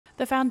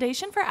The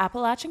Foundation for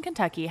Appalachian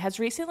Kentucky has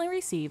recently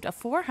received a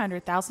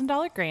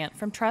 $400,000 grant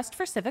from Trust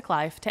for Civic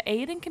Life to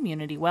aid in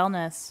community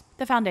wellness.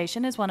 The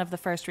foundation is one of the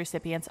first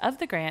recipients of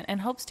the grant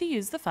and hopes to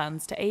use the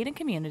funds to aid in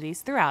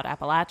communities throughout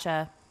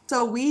Appalachia.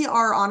 So we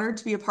are honored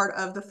to be a part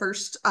of the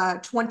first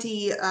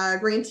 20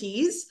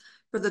 grantees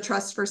for the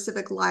Trust for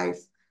Civic Life.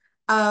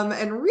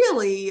 And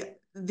really,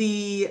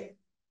 the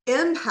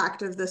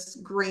impact of this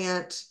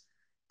grant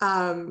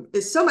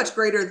is so much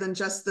greater than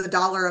just the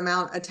dollar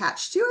amount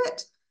attached to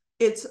it.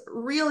 It's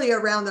really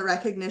around the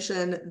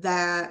recognition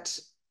that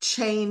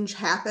change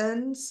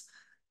happens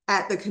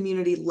at the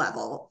community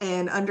level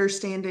and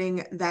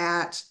understanding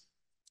that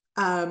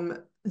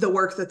the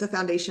work that the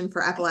Foundation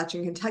for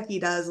Appalachian Kentucky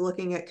does,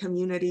 looking at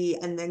community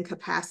and then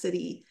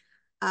capacity,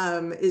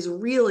 is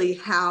really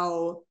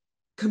how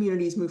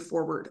communities move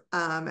forward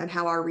and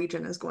how our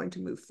region is going to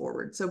move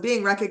forward. So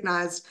being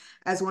recognized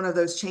as one of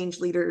those change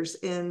leaders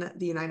in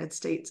the United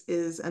States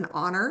is an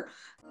honor.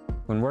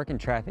 When working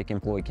traffic in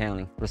Floyd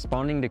County,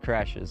 responding to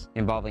crashes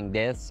involving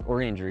deaths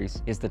or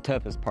injuries is the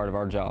toughest part of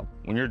our job.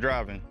 When you're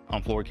driving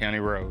on Floyd County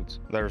roads,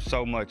 there's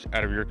so much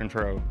out of your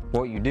control.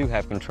 What you do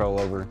have control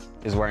over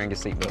is wearing a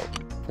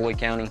seatbelt. Floyd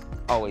County,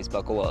 always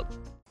buckle up.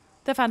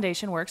 The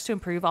foundation works to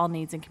improve all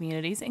needs in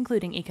communities,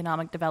 including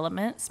economic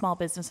development, small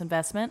business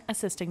investment,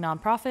 assisting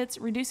nonprofits,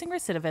 reducing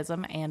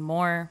recidivism, and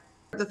more.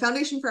 The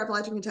Foundation for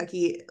Appalachian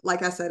Kentucky,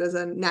 like I said, is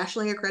a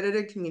nationally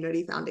accredited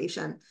community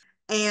foundation.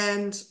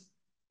 And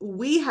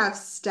we have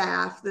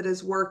staff that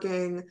is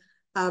working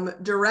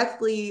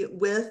directly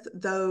with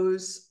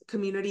those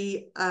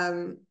community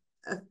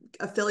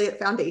affiliate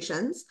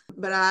foundations.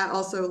 But I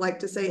also like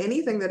to say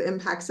anything that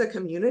impacts a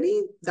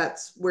community,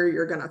 that's where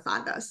you're going to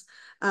find us.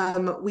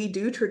 We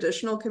do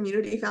traditional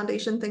community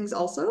foundation things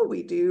also.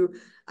 We do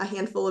a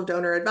handful of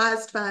donor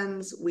advised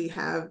funds. We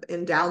have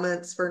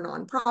endowments for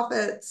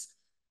nonprofits.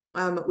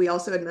 We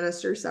also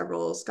administer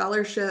several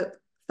scholarship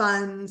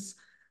funds.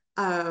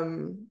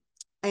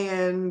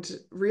 And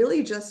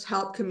really just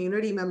help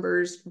community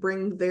members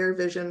bring their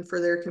vision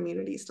for their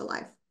communities to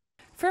life.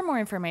 For more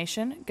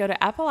information, go to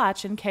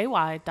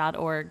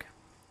appalachianky.org.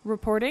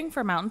 Reporting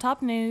for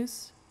Mountaintop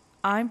News,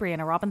 I'm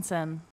Brianna Robinson.